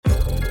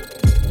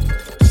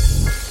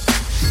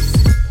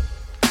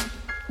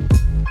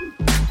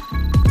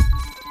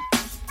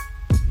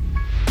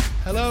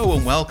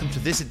and welcome to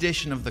this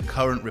edition of The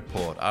Current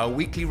Report, our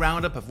weekly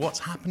roundup of what's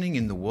happening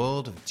in the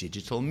world of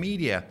digital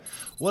media.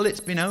 Well, it's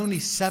been only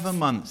 7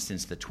 months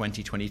since the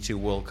 2022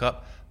 World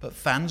Cup, but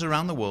fans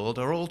around the world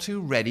are all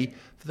too ready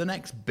for the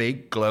next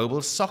big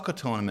global soccer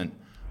tournament.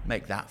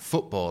 Make that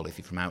football if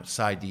you're from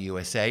outside the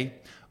USA.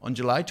 On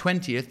July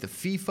 20th, the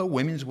FIFA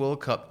Women's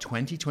World Cup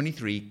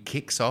 2023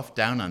 kicks off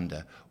down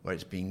under, where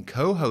it's being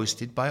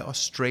co-hosted by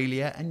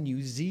Australia and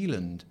New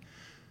Zealand.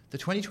 The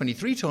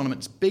 2023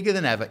 tournament's bigger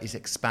than ever is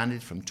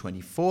expanded from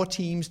 24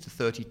 teams to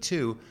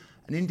 32,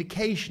 an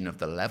indication of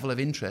the level of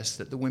interest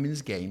that the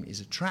women's game is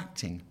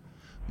attracting.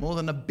 More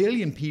than 1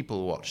 billion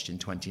people watched in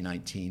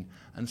 2019,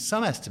 and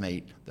some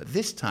estimate that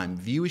this time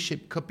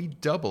viewership could be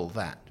double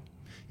that.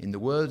 In the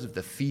words of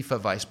the FIFA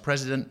vice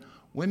president,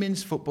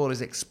 women's football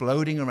is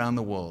exploding around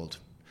the world.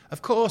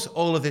 Of course,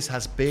 all of this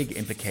has big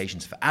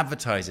implications for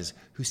advertisers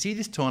who see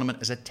this tournament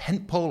as a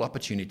tentpole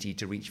opportunity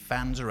to reach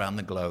fans around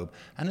the globe,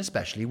 and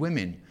especially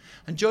women.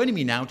 And joining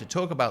me now to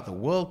talk about the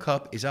World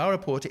Cup is our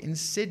reporter in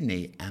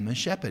Sydney, Emma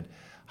Shepherd.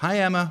 Hi,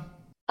 Emma.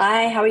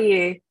 Hi, how are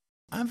you?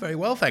 I'm very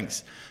well,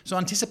 thanks. So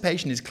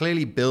anticipation is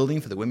clearly building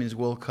for the Women's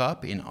World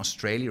Cup in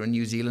Australia and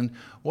New Zealand.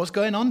 What's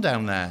going on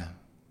down there?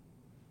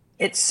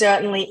 It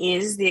certainly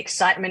is. The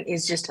excitement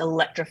is just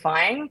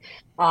electrifying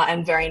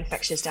and very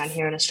infectious down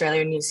here in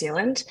Australia and New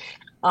Zealand.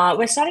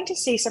 We're starting to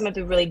see some of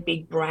the really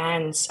big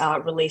brands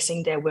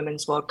releasing their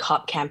Women's World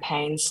Cup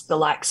campaigns, the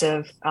likes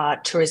of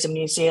Tourism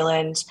New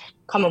Zealand,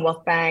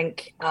 Commonwealth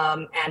Bank,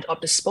 and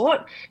Optus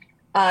Sport.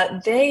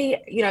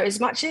 They, as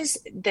much as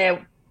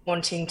they're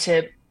wanting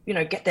to,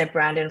 get their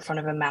brand in front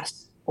of a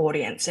mass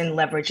audience and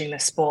leveraging the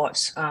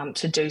sport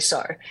to do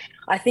so,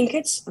 I think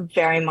it's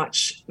very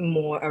much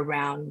more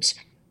around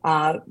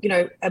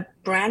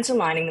brands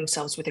aligning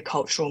themselves with a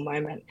cultural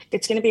moment.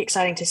 It's going to be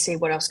exciting to see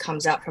what else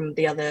comes out from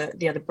the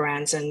other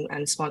brands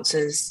and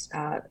sponsors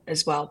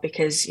as well,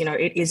 because,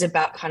 it is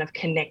about kind of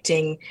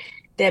connecting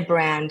their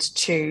brand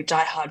to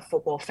diehard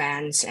football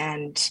fans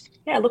and,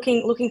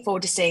 looking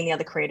forward to seeing the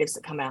other creatives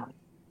that come out.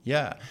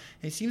 Yeah,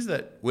 it seems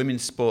that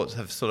women's sports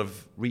have sort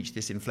of reached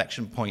this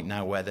inflection point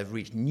now where they've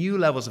reached new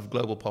levels of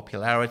global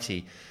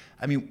popularity.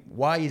 I mean,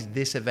 why is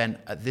this event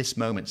at this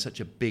moment such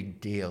a big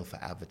deal for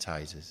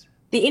advertisers?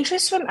 The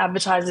interest from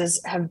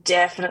advertisers have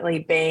definitely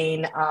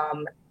been,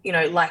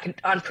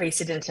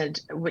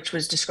 unprecedented, which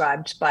was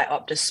described by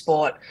Optus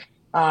Sport.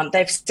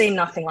 They've seen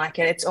nothing like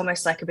it. It's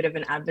almost like a bit of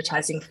an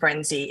advertising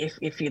frenzy,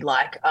 if you'd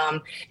like.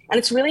 And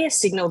it's really a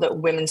signal that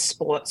women's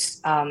sports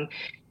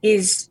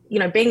is,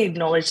 being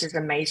acknowledged as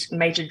a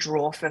major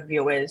draw for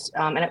viewers.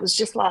 And it was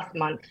just last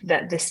month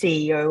that the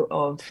CEO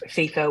of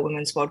FIFA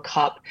Women's World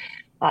Cup,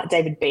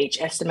 David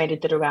Beach,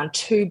 estimated that around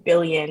 2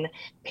 billion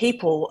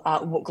people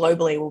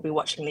globally will be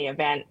watching the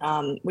event,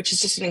 which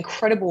is just an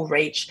incredible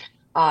reach.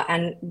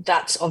 And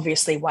that's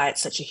obviously why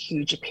it's such a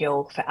huge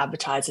appeal for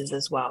advertisers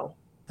as well.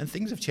 And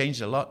things have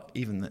changed a lot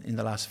even in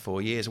the last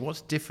 4 years. What's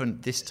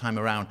different this time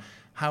around?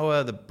 How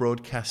are the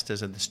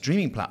broadcasters and the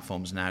streaming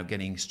platforms now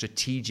getting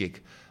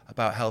strategic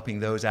about helping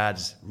those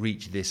ads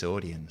reach this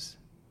audience?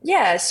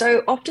 Yeah,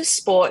 so Optus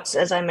Sports,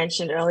 as I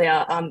mentioned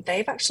earlier,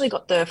 they've actually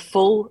got the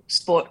full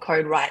sport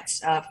code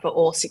rights for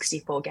all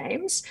 64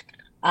 games.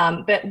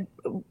 But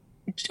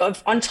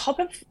on top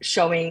of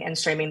showing and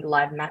streaming the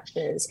live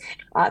matches,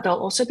 they'll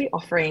also be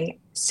offering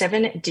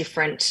 7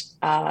 different,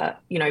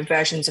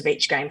 versions of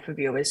each game for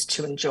viewers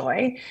to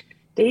enjoy.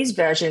 These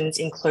versions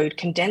include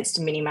condensed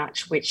mini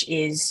match, which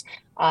is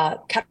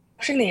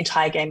capturing the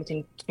entire game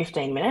within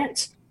 15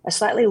 minutes. A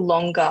slightly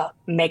longer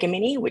mega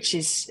mini, which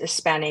is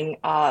spanning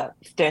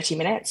 30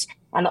 minutes,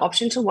 and the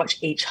option to watch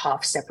each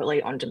half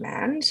separately on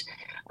demand.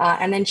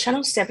 And then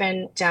Channel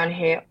 7 down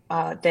here,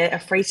 they're a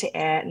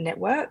free-to-air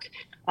network.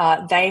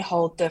 They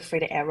hold the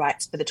free-to-air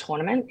rights for the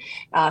tournament.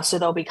 So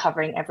they'll be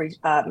covering every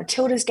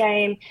Matilda's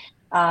game,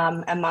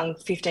 among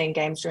 15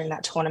 games during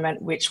that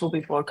tournament, which will be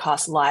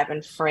broadcast live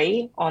and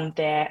free on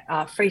their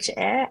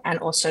free-to-air and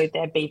also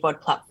their BVOD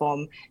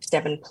platform,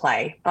 7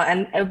 Play.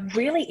 And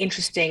really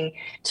interesting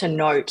to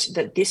note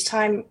that this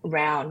time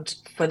round,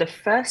 for the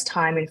first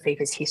time in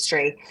FIFA's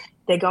history,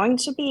 they're going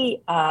to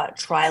be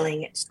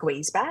trialling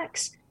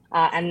squeezebacks,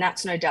 and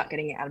that's no doubt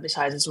getting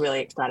advertisers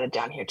really excited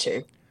down here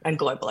too, and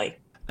globally.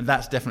 And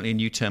that's definitely a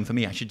new term for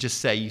me. I should just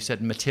say, you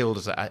said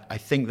Matildas. I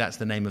think that's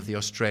the name of the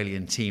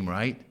Australian team,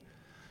 right?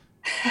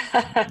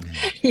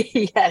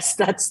 Yes,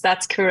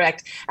 that's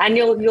correct, and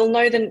you'll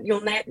know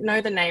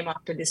the name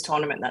after this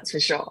tournament, that's for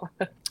sure.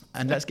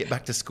 And let's get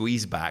back to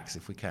squeezebacks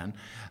if we can.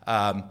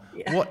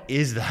 What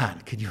is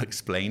that? Can you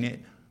explain it?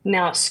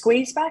 Now,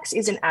 squeezebacks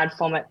is an ad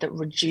format that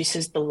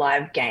reduces the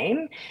live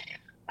game,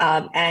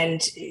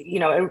 and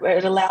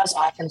it allows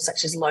items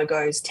such as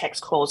logos,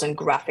 text calls, and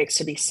graphics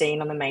to be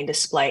seen on the main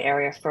display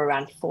area for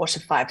around 4 to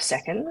 5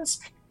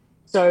 seconds.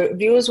 So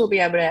viewers will be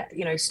able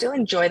to, still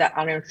enjoy that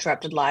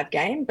uninterrupted live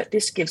game, but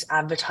this gives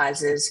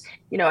advertisers,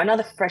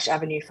 another fresh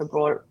avenue for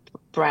broad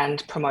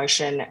brand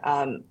promotion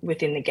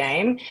within the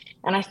game.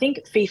 And I think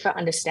FIFA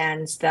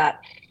understands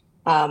that,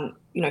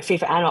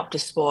 FIFA and Optus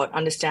Sport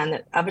understand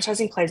that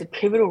advertising plays a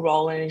pivotal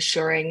role in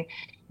ensuring,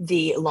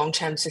 the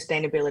long-term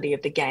sustainability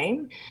of the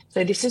game.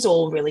 So this is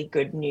all really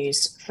good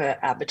news for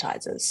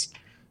advertisers.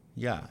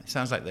 Yeah, it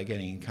sounds like they're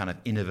getting kind of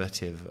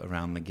innovative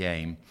around the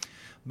game.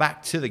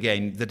 Back to the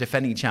game, the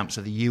defending champs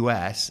are the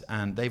US,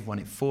 and they've won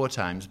it 4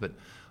 times. But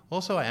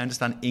also, I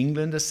understand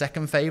England are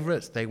second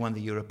favourites. They won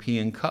the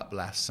European Cup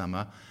last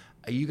summer.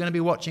 Are you going to be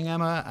watching,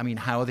 Emma? I mean,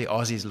 how are the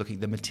Aussies looking,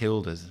 the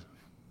Matildas?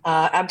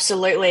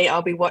 Absolutely.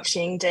 I'll be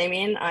watching,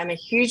 Damien. I'm a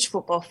huge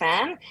football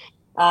fan.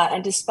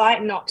 And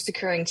despite not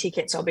securing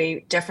tickets, I'll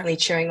be definitely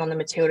cheering on the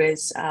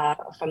Matildas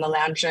from the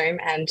lounge room.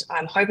 And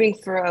I'm hoping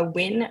for a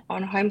win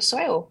on home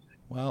soil.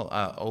 Well,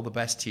 all the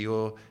best to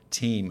your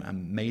team,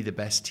 and may the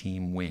best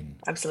team win.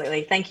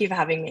 Absolutely. Thank you for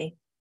having me.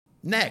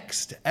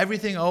 Next,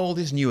 everything old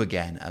is new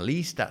again. At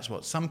least that's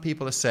what some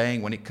people are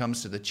saying when it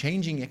comes to the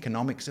changing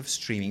economics of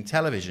streaming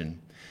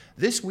television.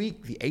 This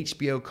week, the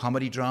HBO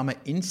comedy drama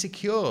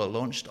Insecure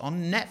launched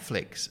on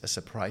Netflix, a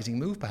surprising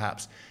move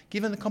perhaps,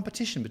 given the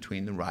competition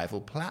between the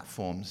rival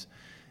platforms.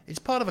 It's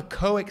part of a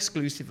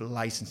co-exclusive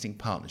licensing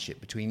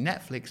partnership between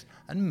Netflix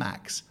and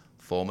Max,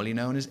 formerly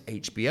known as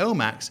HBO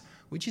Max,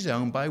 which is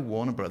owned by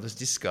Warner Bros.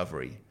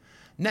 Discovery.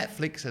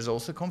 Netflix has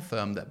also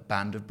confirmed that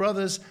Band of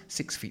Brothers,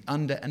 6 Feet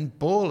Under, and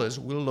Ballers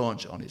will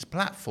launch on its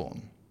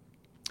platform.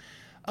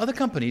 Other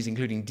companies,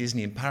 including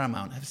Disney and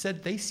Paramount, have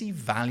said they see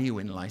value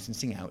in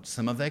licensing out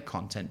some of their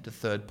content to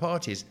third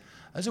parties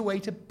as a way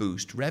to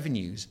boost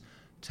revenues.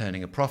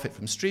 Turning a profit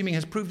from streaming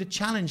has proved a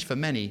challenge for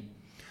many.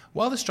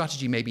 While the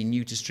strategy may be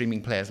new to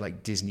streaming players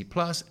like Disney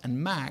Plus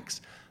and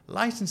Max,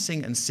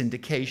 licensing and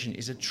syndication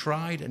is a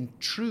tried and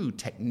true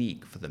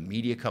technique for the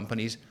media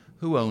companies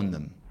who own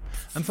them.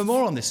 And for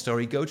more on this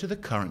story, go to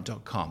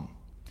thecurrent.com.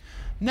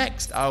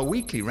 Next, our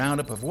weekly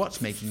roundup of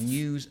what's making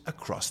news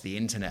across the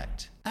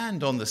internet.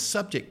 And on the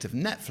subject of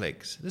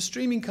Netflix, the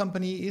streaming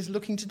company is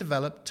looking to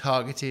develop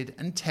targeted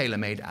and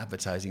tailor-made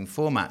advertising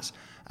formats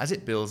as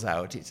it builds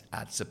out its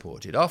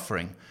ad-supported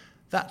offering.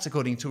 That's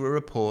according to a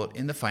report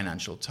in the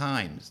Financial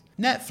Times.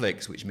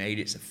 Netflix, which made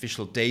its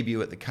official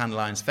debut at the Cannes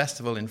Lions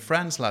Festival in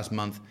France last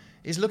month,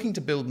 is looking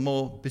to build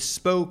more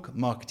bespoke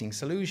marketing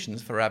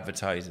solutions for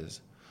advertisers.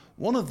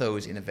 One of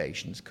those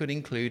innovations could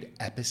include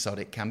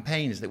episodic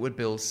campaigns that would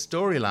build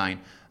storyline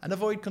and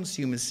avoid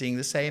consumers seeing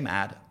the same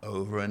ad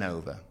over and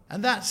over.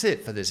 And that's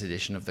it for this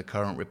edition of The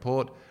Current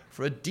Report.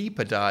 For a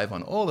deeper dive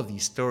on all of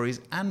these stories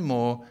and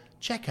more,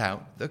 check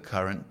out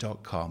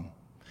thecurrent.com.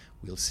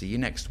 We'll see you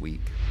next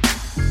week.